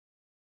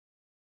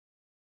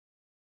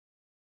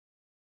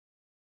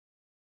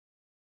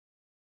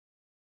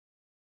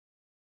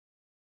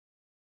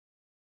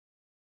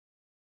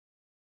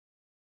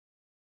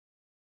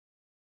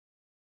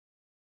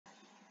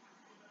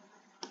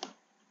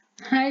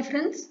Hi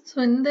friends, so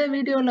இந்த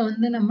வீடியோல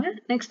நம்ம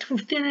next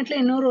 15 minutes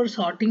இன்னொரு ஒரு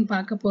sorting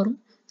பார்க்க போறோம்.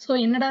 So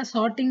என்னடா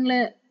sortingல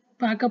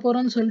பார்க்க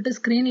போறோம்னு சொல்லிட்டு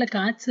ஸ்கிரீன்ல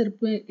cards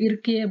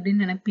இருக்கே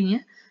அப்படின்னு நினைப்பீங்க.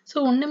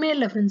 So ஒண்ணுமே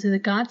இல்ல friends, இது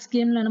cards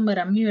கேம்ல நம்ம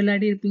ரம்மி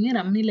விளையாடி இருப்பீங்க.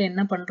 ரம்மில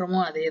என்ன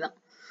பண்றோமோ அதேதான்.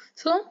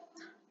 So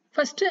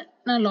first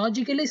நான்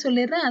logically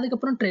சொல்லிடுறேன்,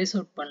 அதுக்கப்புறம் trace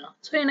out பண்ணலாம்.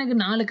 So எனக்கு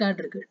 4 கார்டு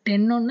இருக்கு.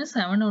 10 ஒன்னு,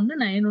 7 ஒன்னு,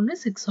 9 ஒன்னு,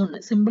 6 ஒன்னு.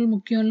 சிம்பிள்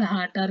முக்கியம் இல்ல,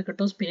 ஹார்ட்டா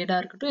இருக்கட்டும், ஸ்பேடா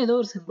இருக்கட்டும், ஏதோ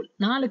ஒரு சிம்பிள்.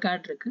 4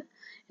 கார்டு இருக்கு.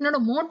 என்னோட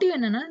மோட்டிவ்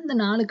என்னன்னா இந்த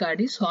 4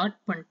 கார்டையும் சார்ட்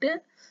பண்ணிட்டு,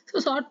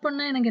 ஸோ சார்ட்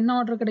பண்ணா எனக்கு என்ன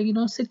ஆர்டர்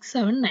கிடைக்கணும், 6,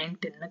 7, 9,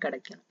 10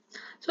 கிடைக்கணும்.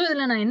 ஸோ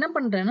இதில் நான் என்ன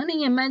பண்றேன்னா,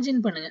 நீங்க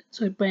இமேஜின் பண்ணுங்க.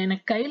 ஸோ இப்போ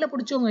எனக்கு கையில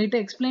பிடிச்சி உங்ககிட்ட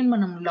எக்ஸ்பிளைன்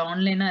பண்ண முடியல,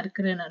 ஆன்லைனா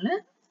இருக்கிறதுனால.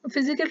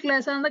 பிசிக்கல்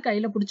கிளாஸா இருந்தால்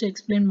கையில பிடிச்சி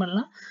எக்ஸ்பிளைன்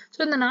பண்ணலாம். ஸோ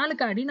இந்த 4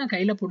 கார்டையும் நான்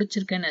கையில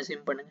பிடிச்சிருக்கேன்னு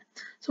அசியூம் பண்ணுங்க.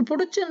 ஸோ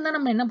பிடிச்சிருந்தா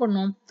நம்ம என்ன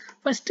பண்ணுவோம்,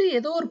 ஃபர்ஸ்ட்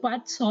ஏதோ ஒரு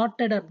பார்ட்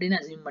சார்ட்டட் அப்படின்னு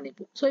அசியூம்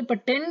பண்ணிப்போம். ஸோ இப்போ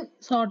 10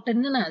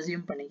 சார்ட்டட்னு நான்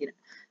அசியூம் பண்ணிக்கிறேன்.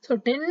 ஸோ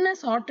 10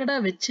 சார்ட்டடா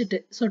வச்சுட்டு,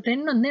 ஸோ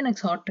 10 வந்து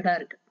எனக்கு சார்ட்டடா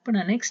இருக்கு. இப்போ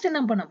நான் நெக்ஸ்ட் என்ன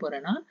பண்ண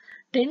போறேன்னா,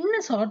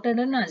 10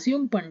 சார்ட்டட்னு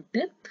அசியூம்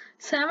பண்ணிட்டு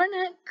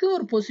 7க்கு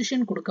ஒரு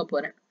பொசிஷன் கொடுக்க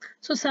போறேன்.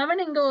 ஸோ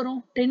 7 எங்க வரும்,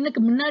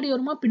 10க்கு முன்னாடி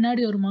வருமா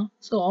பின்னாடி வருமா?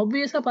 ஸோ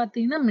ஆப்வியஸா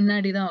பாத்தீங்கன்னா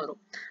முன்னாடி தான்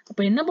வரும்.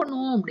 அப்போ என்ன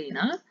பண்ணுவோம்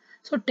அப்படின்னா,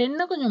 ஸோ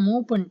 10 கொஞ்சம்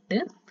மூவ் பண்ணிட்டு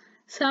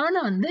 7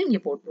 வந்து இங்க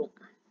போட்டுருவோம்.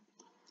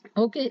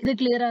 ஓகே, இது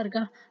கிளியரா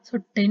இருக்கா? ஸோ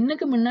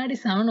 10க்கு முன்னாடி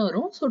 7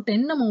 வரும். ஸோ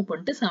 10 மூவ்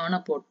பண்ணிட்டு 7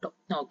 போட்டோம்.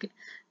 ஓகே,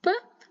 இப்போ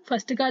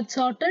first card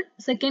chartered,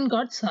 second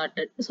card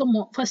chartered. So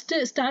first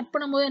start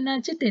பண்ணும்போது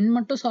என்னாச்சு, 10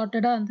 மட்டும்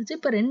சார்ட்டடா இருந்துச்சு.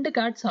 இப்போ 2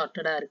 கார்டு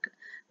சார்ட்டடா இருக்கு.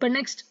 இப்போ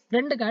நெக்ஸ்ட்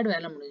 2 கார்டு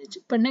வேலை முடிஞ்சிச்சு.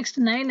 இப்போ நெக்ஸ்ட்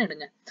 9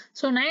 எடுங்க.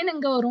 ஸோ 9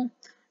 எங்க வரும்,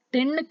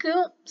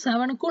 10க்கும்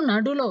 7க்கும்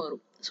நடுவில்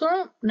வரும். ஸோ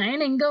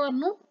 9 எங்க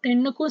வரணும்,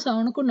 10க்கும்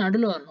 7க்கும்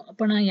நடுவில் வரணும்.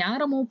 அப்போ நான்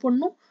யாரை மூவ்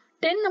பண்ணணும்,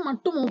 10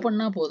 மட்டும் மூவ்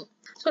பண்ணா போதும்.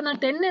 ஸோ நான்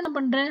 10 என்ன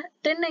பண்றேன்,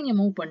 10 இங்க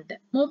மூவ்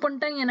பண்ணிட்டேன்.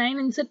 இங்க 9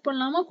 இன்செர்ட்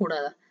பண்ணலாமா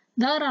கூடாதா?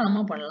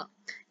 தாராளமா பண்ணலாம்.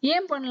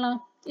 ஏன் பண்ணலாம்,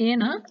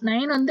 ஏன்னா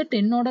 9 வந்து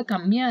 10ஓட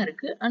கம்மியா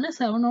இருக்கு, ஆனா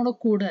 7ஓட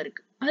கூட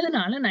இருக்கு.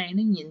 அதனால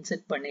 9 இங்க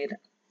இன்செர்ட்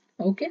பண்ணிடுறேன்.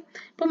 ஓகே,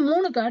 இப்போ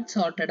 3 கார்டு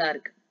சார்ட்டடா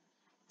இருக்கு.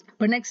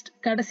 இப்போ நெக்ஸ்ட்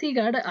கடைசி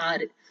கார்டு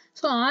 6.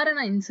 ஸோ 6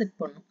 நான் இன்செர்ட்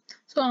பண்ணும்.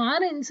 ஸோ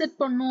 6 இன்செர்ட்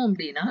பண்ணோம்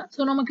அப்படின்னா, ஸோ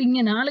நமக்கு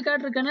இங்க 4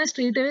 கார்டு இருக்குன்னா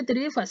ஸ்ட்ரெயிட்டாவே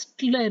தெரியும்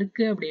ஃபர்ஸ்ட்ல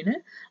இருக்கு அப்படின்னு.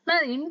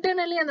 நான்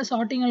இன்டர்னலி அந்த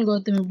சார்ட்டிங்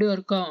அல்காரிதம் எப்படி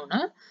ஒர்க் ஆகும்னா,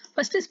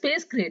 ஃபர்ஸ்ட்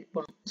ஸ்பேஸ் கிரியேட்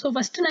பண்ணும். ஸோ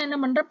ஃபர்ஸ்ட் நான் என்ன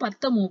பண்றேன்,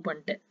 10 மூவ்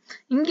பண்ணிட்டேன்.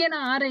 இங்கே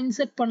நான் 6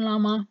 இன்செர்ட்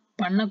பண்ணலாமா,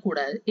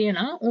 பண்ணக்கூடாது.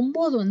 ஏன்னா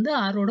 9 வந்து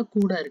 6ஓட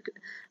கூட இருக்கு.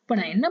 இப்போ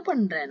நான் என்ன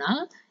பண்றேன்னா,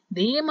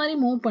 இதே மாதிரி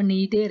மூவ்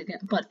பண்ணிக்கிட்டே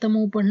இருக்கேன். 10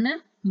 மூவ்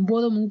பண்ணேன்,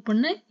 9 மூவ்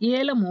பண்ணேன்,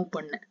 7 மூவ்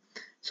பண்ணேன்.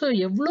 ஸோ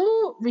எவ்வளோ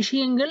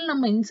விஷயங்கள்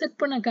நம்ம இன்செர்ட்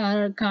பண்ண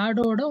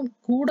கார்டோட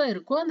கூட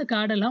இருக்கோ அந்த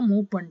கார்டெல்லாம்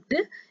மூவ் பண்ணிட்டு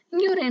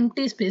இங்கே ஒரு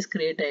எம்டி ஸ்பேஸ்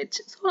கிரியேட்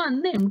ஆயிடுச்சு. ஸோ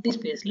அந்த எம்டி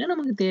ஸ்பேஸ்ல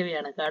நமக்கு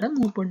தேவையான கார்டை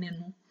மூவ்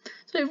பண்ணிடணும்.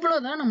 ஸோ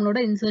இவ்வளோதான்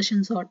நம்மளோட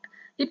இன்சர்ஷன் சார்ட்.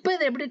 இப்போ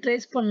இதை எப்படி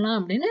ட்ரேஸ் பண்ணலாம்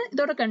அப்படின்னு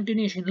இதோட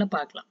கண்டினியூஷன்ல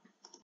பார்க்கலாம்.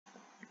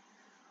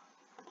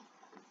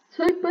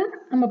 ஸோ இப்போ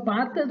நம்ம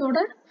பார்த்ததோட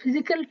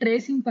பிசிக்கல்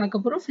ட்ரேசிங்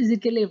பார்க்க போறோம்,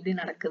 பிசிக்கல் எப்படி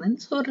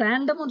நடக்குதுன்னு. ஸோ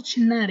ரேண்டம் ஒரு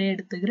சின்ன அரே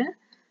எடுத்துக்கிறேன்.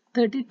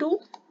 32,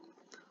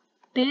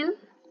 10,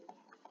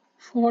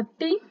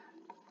 40,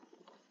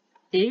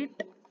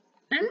 8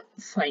 and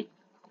 5.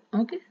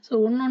 ஓகே, ஸோ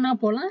ஒன்னொன்னா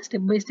போகலாம்,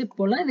 ஸ்டெப் பை ஸ்டெப்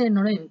போகலாம். இது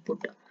என்னோட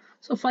இன்புட்.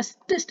 ஸோ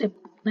ஃபர்ஸ்ட் ஸ்டெப்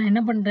நான்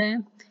என்ன பண்றேன்,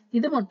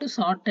 இது மட்டும்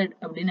சார்ட்டட்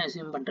அப்படின்னு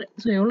அசியூம் பண்றேன்.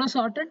 ஸோ எவ்வளோ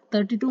சார்ட்டட்,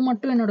 32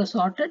 மட்டும் என்னோட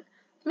சார்ட்டட்,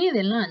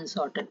 மீதி எல்லாம்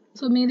அன்சார்ட்டட்.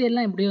 ஸோ மீதி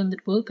எல்லாம் எப்படியே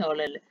வந்துட்டு போகுது,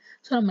 கவலை இல்லை.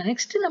 ஸோ நம்ம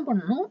நெக்ஸ்ட் என்ன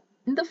பண்ணணும்,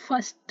 இந்த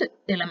first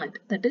element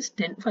that is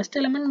 10. First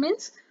element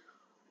means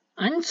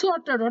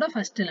அன்சார்ட்டடோட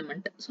first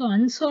element. So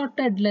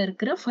அன்சார்ட்டட்ல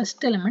இருக்கிற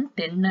ஃபர்ஸ்ட் எலிமெண்ட்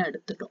 10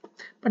 எடுத்துட்டோம்.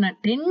 இப்போ நான்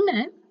 10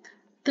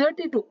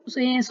 32. ஸோ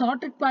என்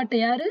சார்ட்டட் பார்ட்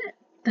யாரு,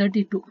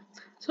 32.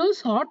 ஸோ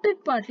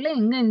சார்ட்டட் பார்ட்ல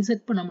எங்க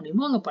இன்செர்ட் பண்ண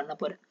முடியுமோ அங்க பண்ண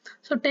போறேன்.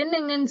 ஸோ 10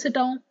 எங்க இன்செர்ட்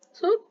ஆகும்,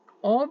 ஸோ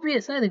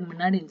ஆப்வியஸா இதுக்கு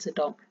முன்னாடி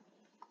இன்செர்ட் ஆகும்.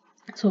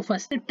 ஸோ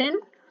ஃபர்ஸ்ட் 10,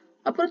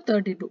 அப்புறம்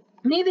 32.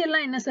 மீதி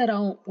எல்லாம் என்ன சார்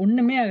ஆகும்,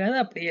 ஒண்ணுமே ஆகாது,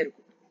 அப்படியே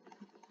இருக்கும்.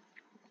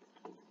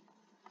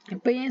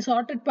 இப்போ என்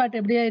சார்ட்டட் பார்ட்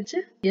எப்படி ஆயிடுச்சு,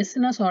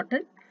 எஸ்னா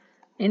சார்ட்டட்,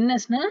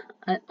 என்எஸ்னா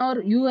ஆர்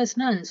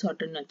யூஎஸ்னா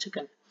அன்சார்ட்டட்னு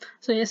வச்சுக்கோங்க.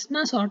 So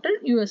எஸ்னா chartered,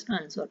 யூஎஸ்னா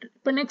unsorted.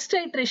 இப்போ நெக்ஸ்ட்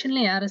ஐட்ரேஷன்ல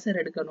யாரை சார்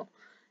எடுக்கணும்,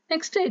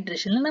 நெக்ஸ்ட்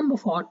ஐட்ரேஷன்ல நம்ம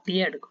 40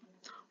 எடுக்கணும்.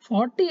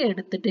 40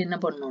 எடுத்துட்டு என்ன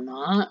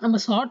பண்ணணும்னா, நம்ம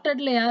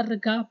சார்ட்டட்ல யார்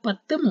இருக்கா,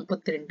 10,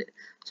 32.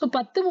 ஸோ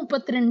 10,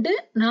 32,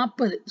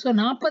 40. ஸோ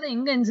 40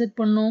 எங்க இன்செர்ட்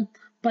பண்ணும்,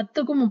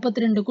 10க்கும்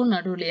 32க்கும்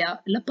நடுவுலையா,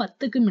 இல்ல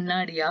 10க்கு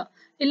முன்னாடியா,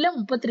 இல்ல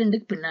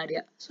 32க்கு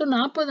பின்னாடியா? ஸோ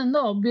 40 வந்து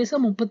ஆப்வியஸா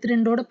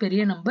 32ஓட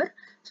பெரிய நம்பர்.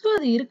 ஸோ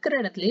அது இருக்கிற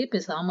இடத்துலயே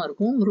பேசாம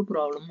இருக்கும், ஒரு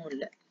ப்ராப்ளமும்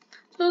இல்லை.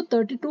 So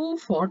 32,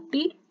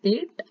 40,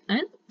 8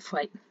 and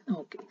 5.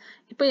 ஓகே,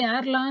 இப்போ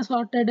யாரெல்லாம்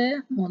சார்ட்டடு,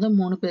 முதல்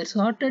 3 பேர்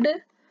சார்ட்டடு,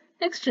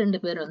 நெக்ஸ்ட்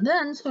 2 பேர் வந்து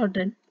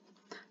அன்சார்ட்டட்.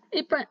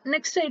 இப்போ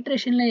நெக்ஸ்ட்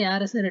ஐட்ரேஷன்ல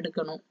யாரை சார்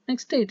எடுக்கணும்,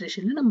 நெக்ஸ்ட்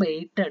ஐட்ரேஷன்ல நம்ம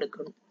 8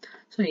 எடுக்கணும்.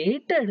 ஸோ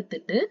 8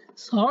 எடுத்துட்டு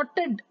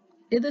சார்ட்டட்,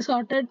 எது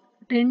சார்ட்டட்,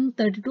 10,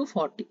 32,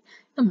 40.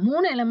 இந்த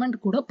 3 எலிமெண்ட்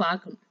கூட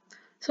பார்க்கணும்.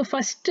 ஸோ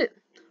ஃபர்ஸ்ட்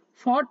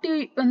 40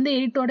 வந்து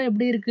 8ஓட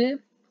எப்படி இருக்கு,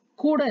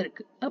 கூட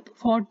இருக்கு. அப்போ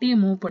 40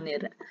 மூவ்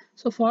பண்ணிடுறேன்.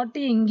 ஸோ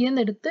 40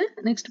 இங்கேருந்து எடுத்து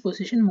நெக்ஸ்ட்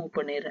பொசிஷன் மூவ்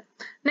பண்ணிடுறேன்.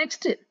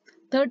 நெக்ஸ்ட்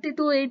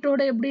 32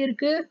 8ஓட எப்படி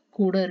இருக்கு,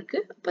 கூட இருக்கு.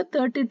 அப்போ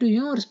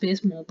 32யும் ஒரு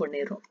ஸ்பேஸ் மூவ்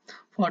பண்ணிடுறோம்.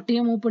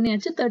 40 மூவ்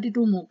பண்ணியாச்சு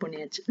 32 மூவ்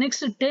பண்ணியாச்சு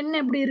நெக்ஸ்ட் 10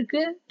 எப்படி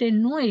இருக்கு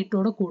 10ம்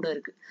 8ஓட கூட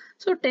இருக்கு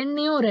ஸோ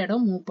 10யும் ஒரு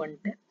இடம் மூவ்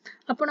பண்ணிட்டேன்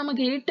அப்போ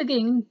நமக்கு 8க்கு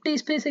எம்டி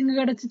ஸ்பேஸ் எங்க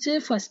கிடைச்சிச்சு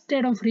ஃபர்ஸ்ட்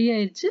இடம் ஃப்ரீ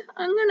ஆயிடுச்சு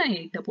அங்க நான்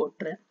 8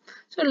 போட்டுறேன்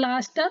ஸோ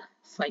லாஸ்டா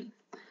 5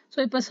 ஸோ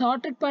இப்போ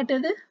சார்ட்டட் பார்ட்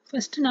எது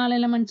first 4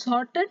 element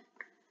chartered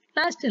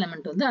last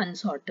element வந்து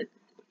அன்சார்ட்டட்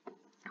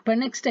இப்போ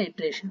நெக்ஸ்ட்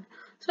ஐட்ரேஷன்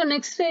ஸோ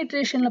நெக்ஸ்ட்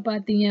ஐட்ரேஷன்ல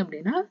பார்த்தீங்க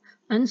அப்படின்னா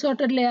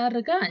அன்சார்ட்டட்ல யார்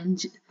இருக்கா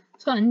 5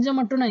 ஸோ 5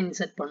 மட்டும் நான்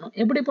இன்சர்ட் பண்ணணும்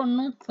எப்படி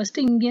பண்ணணும் ஃபர்ஸ்ட்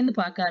இங்கேருந்து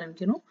பார்க்க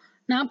ஆரம்பிக்கணும்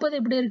 40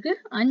 எப்படி இருக்கு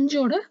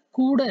 5ஓட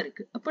கூட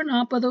இருக்கு அப்போ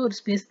 40 ஒரு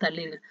ஸ்பேஸ்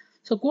தள்ளிடுங்க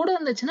ஸோ கூட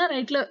வந்துச்சுன்னா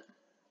ரைட்ல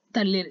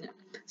தள்ளிடுங்க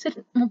சரி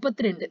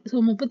 32 ஸோ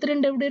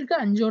 32 எப்படி இருக்கு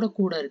 5ஓட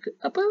கூட இருக்கு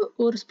அப்போ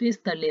ஒரு ஸ்பேஸ்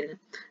தள்ளிடுங்க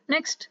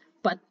நெக்ஸ்ட்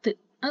 10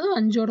 அதுவும்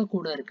 5ஓட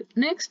கூட இருக்கு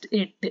நெக்ஸ்ட்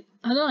 8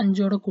 அதுவும்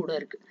 5ஓட கூட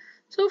இருக்கு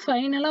ஸோ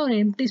ஃபைனலாக ஒரு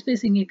எம்டி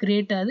ஸ்பேஸ் இங்கே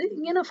கிரியேட் ஆகுது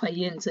இங்கே நான்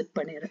 5 இன்சர்ட்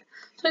பண்ணிடுறேன்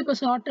ஸோ இப்போ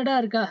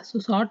சார்ட்டடாக இருக்கா ஸோ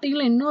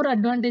சார்ட்டிங்கில் இன்னொரு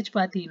அட்வான்டேஜ்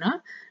பார்த்தீங்கன்னா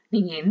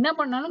நீங்கள் என்ன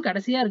பண்ணாலும்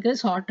கடைசியாக இருக்கிறது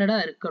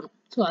சார்ட்டடாக இருக்கணும்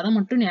ஸோ அதை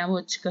மட்டும் ஞாபகம்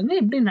வச்சுக்கோங்க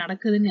எப்படி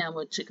நடக்குதுன்னு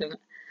ஞாபகம் வச்சுக்கோங்க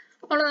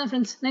அவ்வளோதான்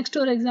ஃப்ரெண்ட்ஸ் நெக்ஸ்ட்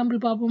ஒரு எக்ஸாம்பிள்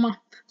பார்ப்போமா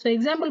ஸோ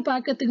எக்ஸாம்பிள்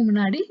பார்க்கறதுக்கு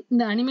முன்னாடி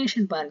இந்த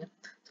அனிமேஷன் பாருங்க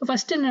ஸோ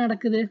ஃபர்ஸ்ட் என்ன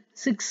நடக்குது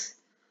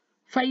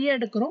 5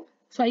 எடுக்கிறோம்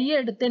 5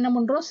 எடுத்து என்ன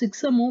பண்ணுறோம்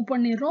 6 மூவ்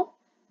பண்ணிடுறோம்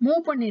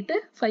மூவ் பண்ணிட்டு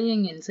 5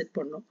 இங்கே இன்செர்ட்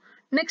பண்ணுறோம்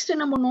நெக்ஸ்ட்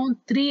என்ன பண்ணுவோம்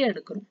 3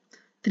 எடுக்கிறோம்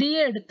 3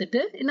 எடுத்துட்டு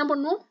என்ன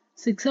பண்ணுவோம்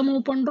 6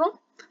 மூவ் பண்ணுறோம்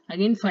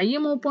அகைன்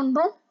 5 மூவ்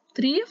பண்ணுறோம்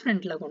 3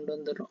 ஃப்ரண்ட்ல கொண்டு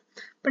வந்துடுறோம்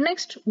இப்போ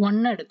நெக்ஸ்ட்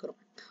 1 எடுக்கிறோம்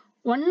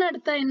 1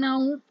 எடுத்தா என்ன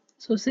ஆகும்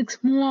ஸோ 6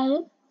 மூவ்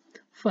ஆகும்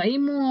 5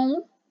 மூவ்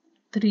ஆகும்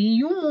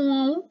 3யும் மூவ்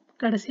ஆகும்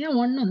கடைசியா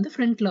 1 வந்து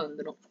ஃப்ரண்ட்ல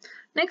வந்துடும்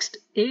நெக்ஸ்ட்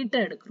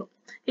 8 எடுக்கிறோம்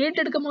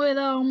 8 எடுக்கும் போது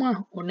எதாவது ஆகுமா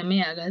ஒண்ணுமே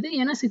ஆகாது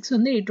ஏன்னா 6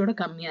 வந்து 8ஓட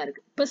கம்மியா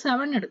இருக்கு இப்போ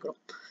 7 எடுக்கிறோம்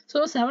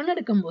ஸோ 7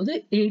 எடுக்கும் போது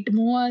 8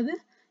 மூவ் ஆகுது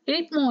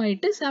 8 மூவ்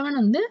ஆயிட்டு 7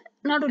 வந்து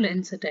நடுவில்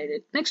இன்செர்ட்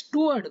ஆயிடுது நெக்ஸ்ட்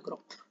 2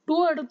 எடுக்கிறோம்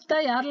 2 எடுத்தா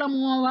யாரெல்லாம்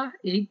மூவ் ஆவா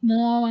 8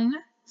 மூவ் ஆவாங்க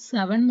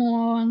 7 மூவ்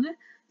ஆவாங்க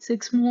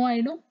 6 மூவ்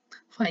ஆயிடும்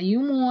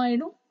 5யும் மூவ்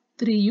ஆயிடும்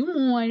 3யும்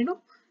மூவ்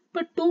ஆயிடும்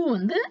இப்போ 2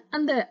 வந்து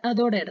அந்த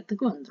அதோட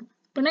இடத்துக்கு வந்துடும்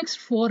இப்போ நெக்ஸ்ட்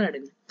 4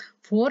 எடுங்க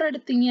 4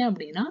 எடுத்தீங்க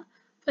அப்படின்னா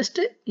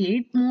ஃபர்ஸ்ட்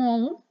 8 மூவ்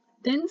ஆகும்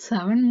தென்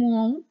 7 மூவ்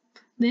ஆகும்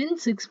தென்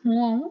 6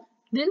 மூவ் ஆகும்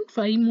தென்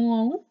 5 மூவ்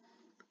ஆகும்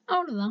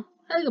அவ்வளோதான்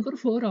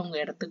அதுக்கப்புறம் 4 அவங்க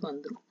இடத்துக்கு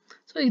வந்துடும்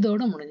ஸோ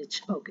இதோட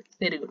முடிஞ்சிச்சு ஓகே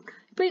வெரி குட்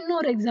இப்போ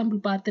இன்னொரு எக்ஸாம்பிள்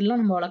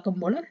பார்த்துடலாம் நம்ம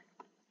வழக்கம் போல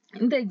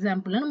இந்த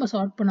எக்ஸாம்பிளில் நம்ம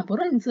சார்ட் பண்ண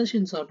போகிறோம்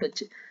இன்சர்ஷன் சார்ட்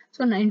வச்சு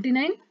ஸோ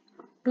 99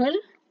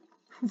 12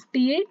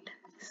 58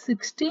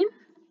 16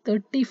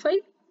 35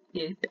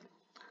 8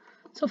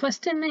 So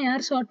first என்ன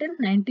யார் sorted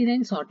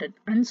 99 sorted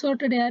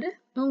unsorted யாரு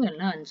இவங்க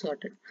எல்லாம்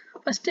unsorted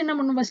first என்ன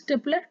பண்ணணும் first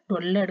stepல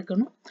 12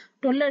 எடுக்கணும்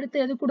 12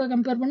 எடுத்து எது கூட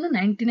கம்பேர் பண்ணணும்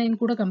 99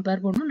 கூட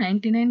கம்பேர் பண்ணணும்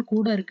 99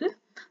 கூட இருக்கு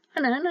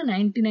அதனால நான்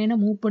 99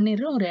 மூவ்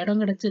பண்ணிடுறேன் ஒரு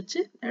இடம் கிடைச்சிச்சு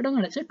இடம்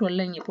கிடைச்சு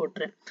 12 இங்க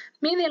போட்டுறேன்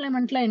மீதி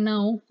எலிமெண்ட்ல என்ன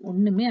ஆகும்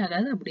ஒண்ணுமே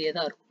ஆகாது அப்படியே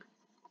தான் இருக்கும்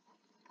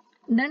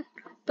then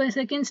இப்போ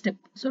செகண்ட்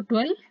ஸ்டெப் so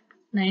 12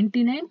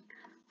 99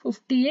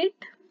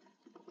 58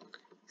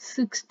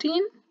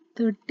 16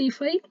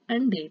 35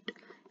 and 8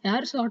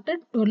 யார் sorted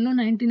 12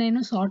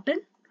 99 sorted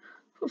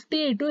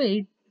 58 to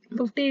 8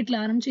 58ல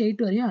ஆரம்பிச்சு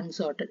 8 வரையும்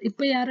unsorted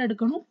இப்போ யார்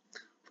எடுக்கணும்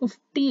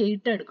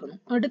 58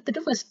 எடுக்கணும்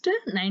எடுத்துட்டு ஃபர்ஸ்ட்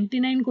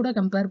 99 கூட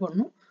கம்பேர்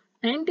பண்ணனும்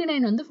 99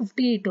 வந்து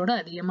 58 ஓட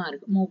அதிகமா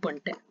இருக்கு மூவ்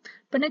பண்ணிட்டேன்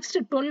இப்போ நெக்ஸ்ட்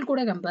 12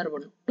 கூட கம்பேர்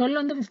பண்ணனும்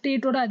 12 வந்து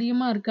 58 ஓட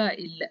அதிகமா இருக்கா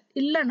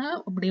இல்லனா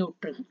அப்படியே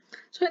விட்டுருங்க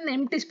சோ இந்த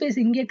எம்டி ஸ்பேஸ்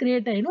இங்கே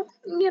கிரியேட் ஆயிடும்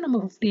இங்க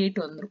நம்ம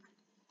 58 வந்துரும்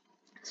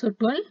சோ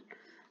 12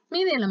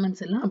 மீதி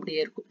எலிமெண்ட்ஸ் எல்லாம்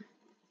அப்படியே இருக்கும்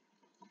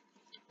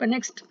இப்போ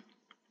நெக்ஸ்ட்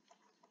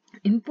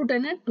input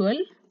என்ன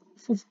 12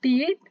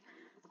 58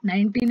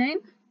 99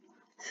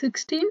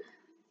 16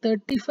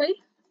 35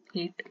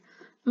 8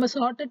 நம்ம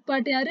sorted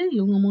part யாரு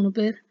இவங்க மூணு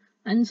பேர்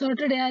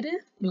unsorted யாரு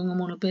இவங்க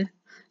மூணு பேர்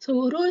சோ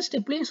ஒரு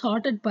ஸ்டெப்லயும்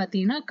sorted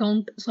பாத்தீங்கன்னா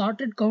count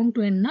sorted count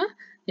வேணும்னா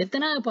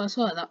எத்தனை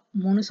பாஸோ அதான்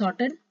மூணு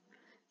sorted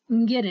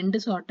இங்க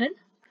ரெண்டு sorted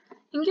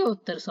இங்க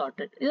ஒருத்தர்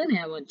sorted இதை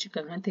ஞாபகம்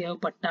வச்சுக்கோங்க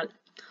தேவைப்பட்டால்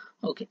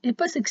ஓகே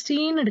இப்போ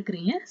 16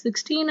 எடுக்கிறீங்க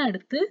 16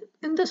 எடுத்து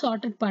இந்த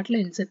sorted partல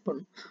இன்சர்ட்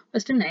பண்ணும்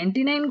ஃபர்ஸ்ட்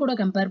 99 கூட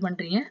கம்பேர்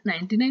பண்றீங்க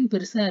 99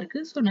 பெருசா இருக்கு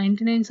சோ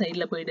 99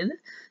 சைடுல போயிடுது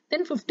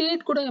தென்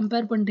 58 கூட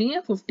கம்பேர் பண்றீங்க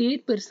 58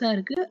 பெருசா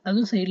இருக்கு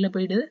அதுவும் சைடுல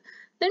போயிடுது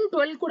தென்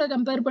 12 கூட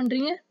கம்பேர்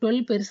பண்றீங்க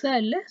 12 பெருசா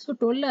இல்ல சோ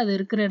 12 அது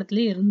இருக்கிற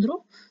இடத்துலயே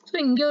இருந்துரும் சோ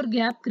இங்க ஒரு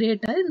கேப்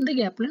கிரியேட் ஆகுது இந்த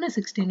கேப்ல நான்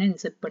 16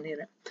 இன்சர்ட்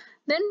பண்ணிடுறேன்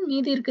தென்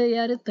மீதி இருக்க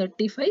யாரு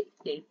 35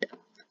 8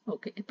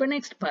 ஓகே இப்போ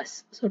next pass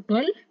so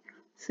 12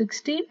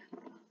 16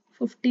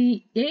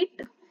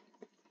 58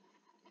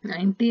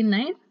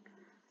 99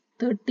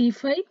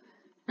 35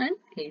 and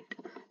 8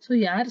 so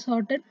யார்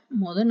sorted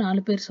மொத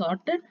 4 பேர்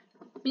sorted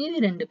மீதி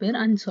 2 பேர்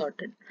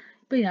unsorted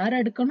இப்போ யார்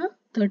எடுக்கணும்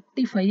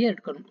 35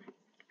 எடுக்கணும்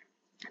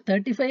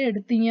 35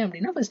 எடுத்தீங்க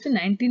அப்படின்னா ஃபர்ஸ்ட்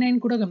 99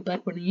 கூட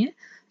கம்பேர் பண்ணீங்க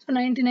சோ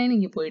 99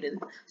 இங்க போயிடுது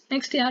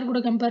நெக்ஸ்ட் யார்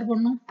கூட கம்பேர்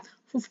பண்ணனும்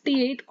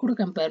 58 கூட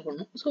கம்பேர்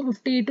பண்ணனும் சோ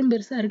 58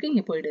 பெருசா இருக்கு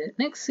இங்க போயிடுது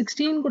நெக்ஸ்ட்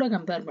 16 கூட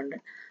கம்பேர்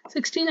பண்றேன்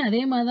 16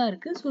 அதே மாதிரி தான்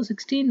இருக்கு சோ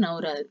 16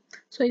 நவராது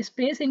சோ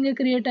ஸ்பேஸ் எங்க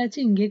கிரியேட் ஆச்சு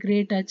இங்க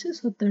கிரியேட் ஆச்சு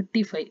சோ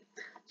 35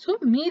 சோ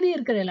மீதி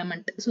இருக்கிற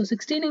எலிமெண்ட் சோ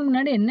 16 க்கு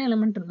முன்னாடி என்ன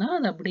எலிமெண்ட் இருந்தா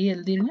அது அப்படியே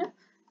எழுதிருங்க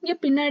இங்க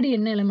பின்னாடி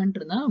என்ன எலிமெண்ட்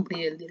இருந்தா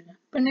அப்படியே எழுதிருங்க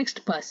இப்போ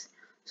நெக்ஸ்ட் பாஸ்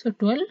சோ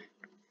 12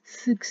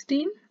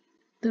 16,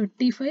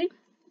 35,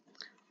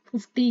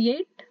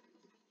 58,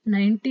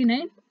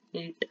 99,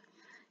 8.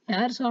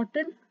 யார்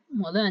sorted?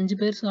 மொத 5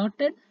 பேர்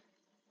sorted.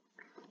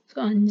 So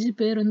 5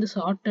 பேர் வந்து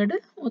sorted.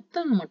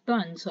 ஒருத்தவங்க மட்டும்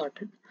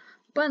unsorted.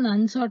 அப்போ அந்த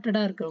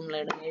unsorted-ஆ இருக்கிறவங்கள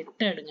எடுங்க.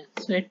 8 எடுங்க.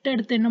 ஸோ 8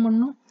 எடுத்து என்ன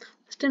பண்ணணும்?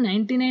 ஃபர்ஸ்ட்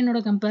 99ஓட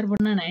கம்பேர்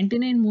பண்ணா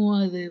 99 மூவ்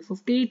ஆகுது.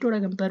 58ஓட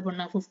கம்பேர்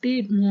பண்ணா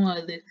 58 மூவ்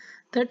ஆகுது.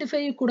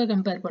 35 கூட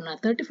கம்பேர் பண்ணா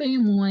 35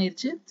 மூவ்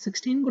ஆயிடுச்சு.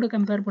 16 கூட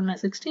கம்பேர் பண்ணா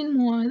 16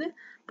 மூவ் ஆகுது.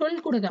 12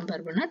 கூட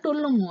கம்பேர் பண்ணா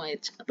 12 மூவ்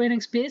ஆயிடுச்சு. அப்போ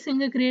எனக்கு ஸ்பேஸ்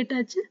எங்க கிரியேட்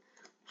ஆச்சு?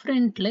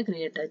 ஃப்ரண்ட்ல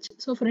கிரியேட் ஆச்சு.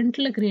 ஸோ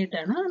ஃப்ரண்ட்ல கிரியேட்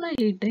ஆனா நான்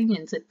 8 இங்கே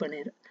இன்செர்ட்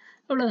பண்ணிடுறேன்.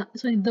 அவ்வளோதான்.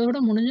 ஸோ இதோட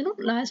முடிஞ்சிடும்.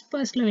 லாஸ்ட்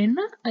பாஸ்ல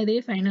வேணா அதே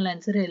ஃபைனல்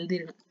ஆன்சரை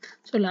எழுதிடணும்.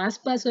 ஸோ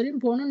லாஸ்ட் பாஸ்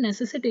வரையும் போகணும்னு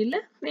நெசசிட்டி இல்லை.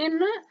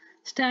 வேணும்னா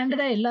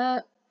ஸ்டாண்டர்டா எல்லா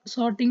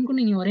சார்ட்டிங்க்கும்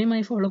நீங்க ஒரே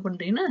மாதிரி ஃபாலோ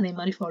பண்றீங்கன்னா அதே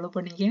மாதிரி ஃபாலோ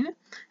பண்ணிக்கங்க.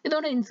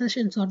 இதோட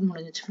இன்சர்ஷன் சார்ட்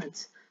முடிஞ்சிச்சு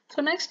friends.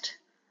 So next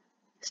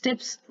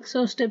steps. So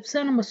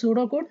ஸ்டெப்ஸா நம்ம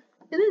சூடோ கோட்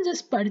இது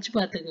ஜஸ்ட் படிச்சு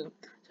பார்த்துக்கோங்க.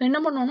 ஸோ என்ன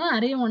பண்ணுவோம்னா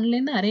அரே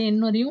 1லேருந்து அரே n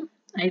வரையும்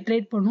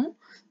ஐட்ரேட் பண்ணுவோம்.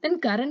 தென்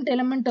கரண்ட்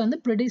எலமெண்ட் வந்து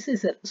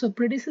ப்ரெடிசஸர். ஸோ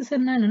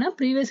ப்ரெடிசஸர்னா என்னன்னா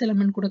ப்ரீவியஸ்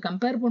எலமெண்ட் கூட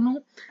கம்பேர்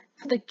பண்ணுவோம்.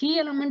 இந்த கீ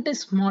எலமெண்ட்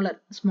இஸ்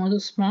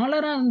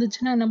ஸ்மாலரா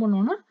இருந்துச்சுன்னா என்ன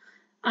பண்ணுவோம்னா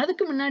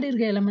அதுக்கு முன்னாடி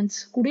இருக்க எலமெண்ட்ஸ்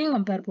கூடயும்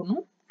கம்பேர்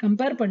பண்ணுவோம்.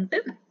 கம்பேர் பண்ணிட்டு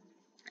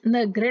இந்த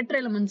கிரேட்டர்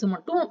எலமெண்ட்ஸ்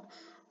மட்டும்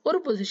ஒரு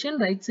பொசிஷன்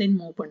ரைட் சைட்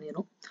மூவ்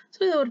பண்ணிடும். ஸோ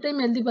இது ஒரு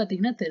டைம் எழுதி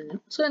பார்த்தீங்கன்னா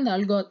தெரிஞ்சிடும். ஸோ இந்த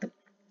அல்காரிதம்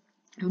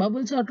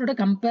பபுள் சார்ட்டோட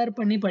கம்பேர்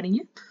பண்ணி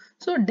படிங்க.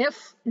 So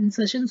def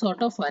insertion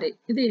sort of array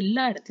இது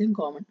எல்லா இடத்துலையும்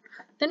common.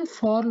 Then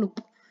for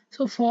loop.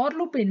 So for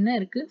loop என்ன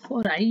இருக்கு?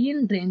 For I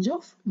in range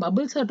of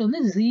bubble chart வந்து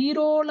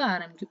 0ல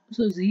ஆரம்பிக்கும்.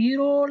 ஸோ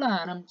 0ல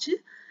ஆரம்பிச்சு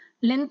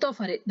length of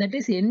array that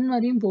is n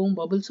வரையும் போகும்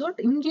பபுள் சார்ட்.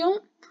 இங்கேயும்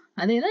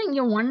அதே தான்,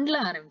 இங்கே 1ல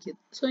ஆரம்பிக்குது.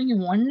 ஸோ இங்கே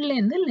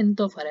 1லேருந்து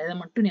லென்த் ஆஃப் அரே அதை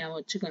மட்டும் ஞாபகம்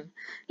வச்சுக்கோங்க.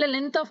 இல்லை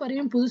லென்த் ஆஃப்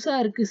அரேயும்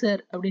புதுசாக இருக்கு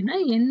சார் அப்படின்னா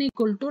n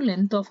equal to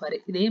length of array.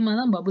 இதே மாதிரி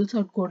தான் பபுள்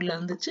சார்ட் கோடில்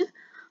இருந்துச்சு.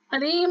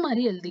 அதே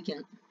மாதிரி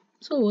எழுதிக்கணும்.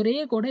 ஸோ ஒரே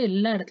கூட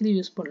எல்லா இடத்துலையும்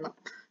யூஸ் பண்ணலாம்.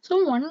 ஸோ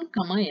 1,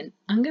 n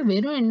அங்கே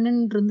வெறும்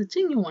என்னன்னு இருந்துச்சு,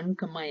 இங்கே 1,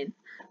 n.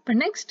 இப்போ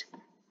நெக்ஸ்ட்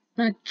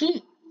நான்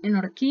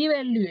என்னோட கீ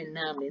வேல்யூ என்ன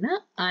அப்படின்னா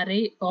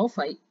array of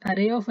I.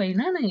 Array of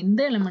Aina நான்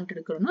எந்த எலமெண்ட்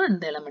எடுக்கிறேனோ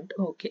அந்த எலமெண்ட்.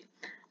 ஓகே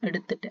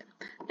எடுத்துட்டேன்.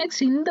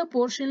 நெக்ஸ்ட் இந்த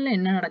போர்ஷன்ல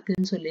என்ன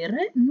நடக்குதுன்னு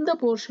சொல்லிடுறேன். இந்த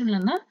போர்ஷன்ல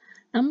தான்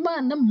நம்ம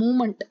அந்த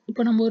மூமெண்ட்,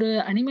 இப்போ நம்ம ஒரு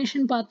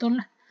அனிமேஷன்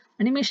பார்த்தோம்ல,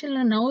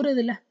 அனிமேஷன்ல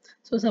நவுறதுல.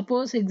 ஸோ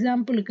சப்போஸ்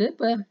எக்ஸாம்பிளுக்கு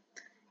இப்போ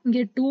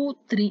இங்கே 2,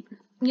 3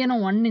 இங்கே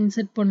நான் 1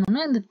 இன்செர்ட்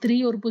பண்ணோம்னா இந்த 3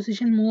 ஒரு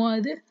பொசிஷன் மூவ்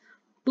ஆகுது,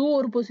 2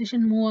 ஒரு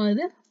பொசிஷன் மூவ்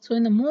ஆகுது. ஸோ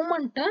இந்த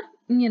மூமெண்ட்டா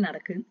இங்கே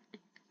நடக்குது.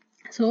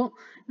 ஸோ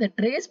இதை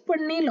ட்ரேஸ்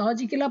பண்ணி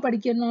லாஜிக்கலா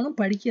படிக்கிறதுனாலும்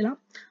படிக்கலாம்.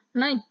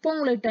 ஆனால் இப்போ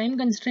உங்களுக்கு டைம்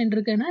கன்ஸ்ட்ரெயின்ட்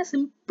இருக்குன்னா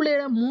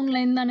சிம்பிளா 3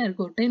 லைன் தானே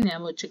இருக்கு. ஒரு டைம்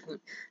ஞாபகம் வச்சுக்கோங்க.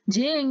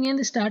 ஜே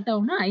எங்கேருந்து ஸ்டார்ட்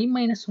ஆகும்னா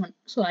i-1.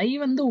 ஸோ ஐ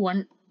வந்து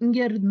 1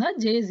 இங்கே இருந்தால்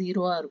ஜே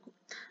 0வா இருக்கும்.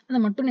 அதை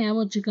மட்டும்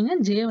ஞாபகம் வச்சுக்கோங்க.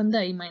 ஜே வந்து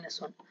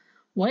i-1.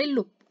 ஒயில்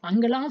லூப்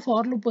அங்கெல்லாம்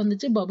ஃபார் லூப்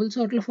வந்துச்சு. Bubble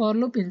சார்ட்ல for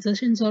loop,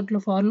 insertion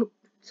சார்ட்ல for loop,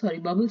 sorry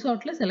bubble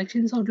சார்ட்ல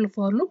selection சார்ட்ல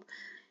for loop.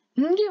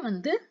 இங்கே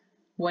வந்து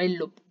ஒயில்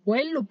லூப்.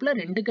 ஒயில் லூப்ல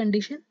ரெண்டு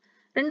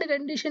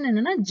கண்டிஷன்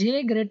என்னன்னா J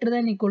greater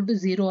than equal to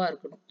 0வா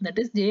இருக்கணும். தட்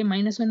இஸ் ஜே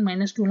 -1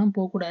 -2 எல்லாம்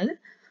போகக்கூடாது.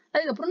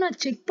 அதுக்கப்புறம் நான்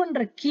செக்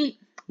பண்ற கீ,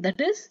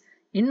 தட் இஸ்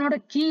என்னோட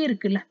கீ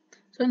இருக்குல்ல.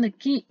 ஸோ இந்த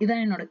கீ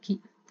இதான் என்னோட கீ.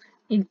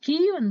 என் கீ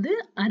வந்து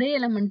அரே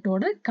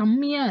எலமெண்டோட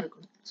கம்மியா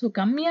இருக்கணும். ஸோ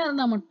கம்மியா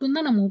இருந்தா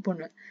மட்டும்தான் நான் மூவ்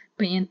பண்ணுவேன்.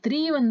 இப்போ என்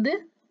 3 வந்து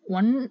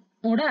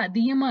 1ஓட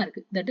அதிகமா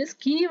இருக்கு. தட் இஸ்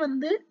கீ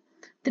வந்து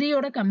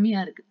 3ஓட கம்மியா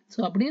இருக்கு. ஸோ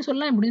அப்படியும்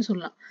சொல்லலாம், இப்படியும்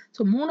சொல்லலாம்.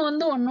 ஸோ 3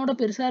 வந்து 1ஓட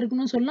பெருசா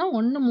இருக்குன்னு சொல்லலாம்,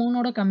 1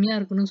 3ஓட கம்மியா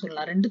இருக்குன்னு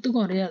சொல்லலாம்.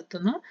 ரெண்டுத்துக்கும் ஒரே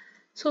அர்த்தம் தான்.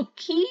 So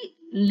key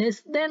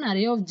less than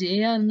array of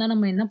ஜேயா இருந்தா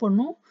நம்ம என்ன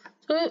பண்ணுவோம்?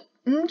 ஸோ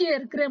இங்க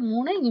இருக்கிற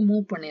 3 இங்க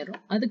மூவ் பண்ணிடுறோம்.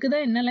 அதுக்கு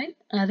தான் என்ன line?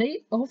 Array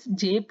of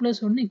J plus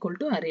 1 equal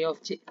to array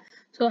of J.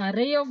 So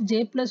array of J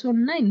plus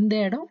 1னா இந்த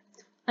இடம்,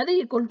 அது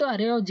ஈக்குவல் டு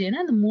அரே ஆஃப் ஜேனா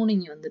அந்த 3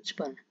 இங்க வந்துருச்சு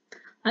பாருங்க.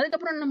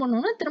 அதுக்கப்புறம் என்ன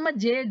பண்ணுவோம்னா திரும்ப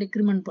ஜே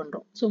டிக்ரிமெண்ட்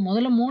பண்றோம். ஸோ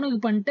முதல்ல 3க்கு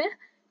பண்ணிட்டேன்,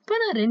 இப்போ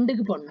நான்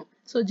 2க்கு பண்ணணும்.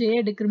 ஸோ ஜே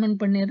டிக்ரிமெண்ட்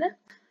பண்ணிடுறேன்.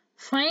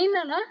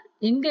 ஃபைனலா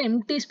எங்க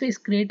எம்டி ஸ்பேஸ்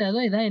கிரியேட்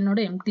ஆகுதோ இதான் என்னோட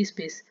empty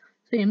space.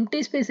 So empty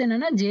space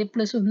என்னன்னா ஜே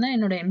பிளஸ் 1 தான்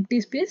என்னோட எம்டி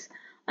ஸ்பேஸ்.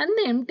 அந்த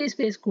எம்டி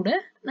ஸ்பேஸ் கூட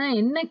நான்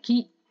என்ன கீ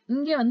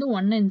இங்கே வந்து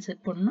 1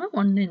 இன்செர்ட் பண்ணணும்,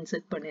 1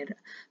 இன்செர்ட் பண்ணிடுறேன்.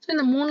 ஸோ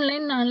இந்த 3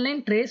 லைன் 4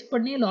 லைன் ட்ரேஸ்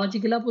பண்ணி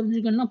லாஜிக்கலா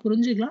புரிஞ்சுக்கணும்னா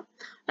புரிஞ்சுக்கலாம்.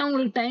 நான்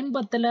உங்களுக்கு டைம்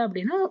பத்தலை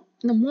அப்படின்னா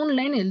இந்த 3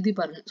 லைன் எழுதி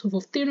பாருங்க. ஸோ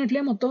 5th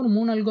யூனிட்லேயே மொத்தம் ஒரு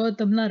 3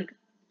 அல்காரிதம் தான் இருக்கு.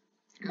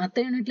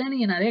 மற்ற யூனிட்ல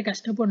நீங்க நிறைய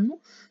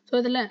கஷ்டப்படணும். ஸோ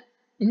இதுல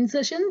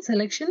இன்சர்ஷன்,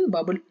 செலக்ஷன்,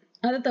 பபுள்,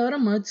 அதை தவிர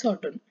மெர்ஜ்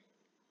சார்ட்,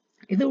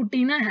 இது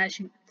விட்டீங்கன்னா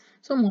ஹேஷிங்.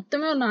 ஸோ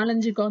மொத்தமே ஒரு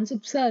 4-5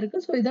 கான்செப்ட்ஸா இருக்கு.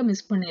 ஸோ இதை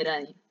மிஸ்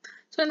பண்ணிடுறாங்க.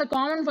 ஸோ இந்த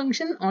காமன்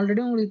ஃபங்க்ஷன்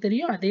ஆல்ரெடி உங்களுக்கு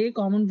தெரியும். அதே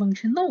காமன்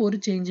ஃபங்க்ஷன் தான், ஒரு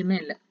சேஞ்சுமே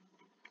இல்லை.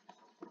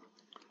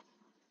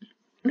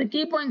 இந்த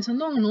கீ பாயிண்ட்ஸ்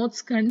வந்து உங்க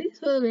நோட்ஸ்க்காண்டி.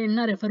 ஸோ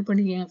வேணா ரெஃபர்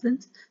பண்ணிக்கங்க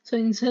ஃப்ரெண்ட்ஸ். ஸோ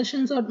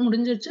இன்சர்ஷன் சார்ட்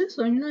முடிஞ்சிருச்சு. ஸோ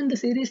இன்னும் இந்த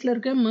சீரீஸ்ல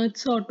இருக்க மெர்ஜ்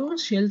சார்ட்டும்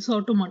ஷெல்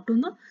சார்ட்டும்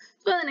மட்டும்தான்.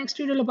 ஸோ அதை நெக்ஸ்ட்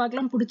வீடியோவில்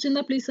பார்க்கலாம்.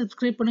 பிடிச்சிருந்தா ப்ளீஸ்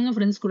சப்ஸ்கிரைப் பண்ணுங்க,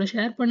 ஃப்ரெண்ட்ஸ் கூட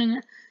ஷேர் பண்ணுங்க.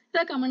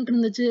 ஏதாவது கமெண்ட்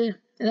இருந்துச்சு,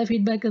 ஏதாவது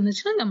ஃபீட்பேக்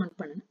இருந்துச்சுன்னா கமெண்ட்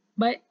பண்ணுங்க.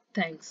 By,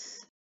 thanks.